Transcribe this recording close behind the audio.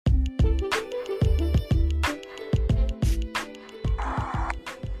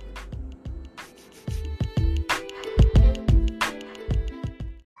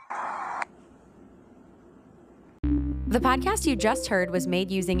The podcast you just heard was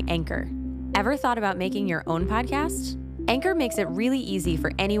made using Anchor. Ever thought about making your own podcast? Anchor makes it really easy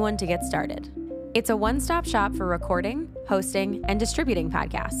for anyone to get started. It's a one-stop shop for recording, hosting, and distributing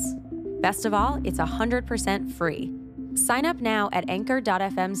podcasts. Best of all, it's 100% free. Sign up now at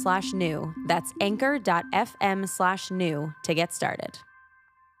anchor.fm/new. That's anchor.fm/new to get started.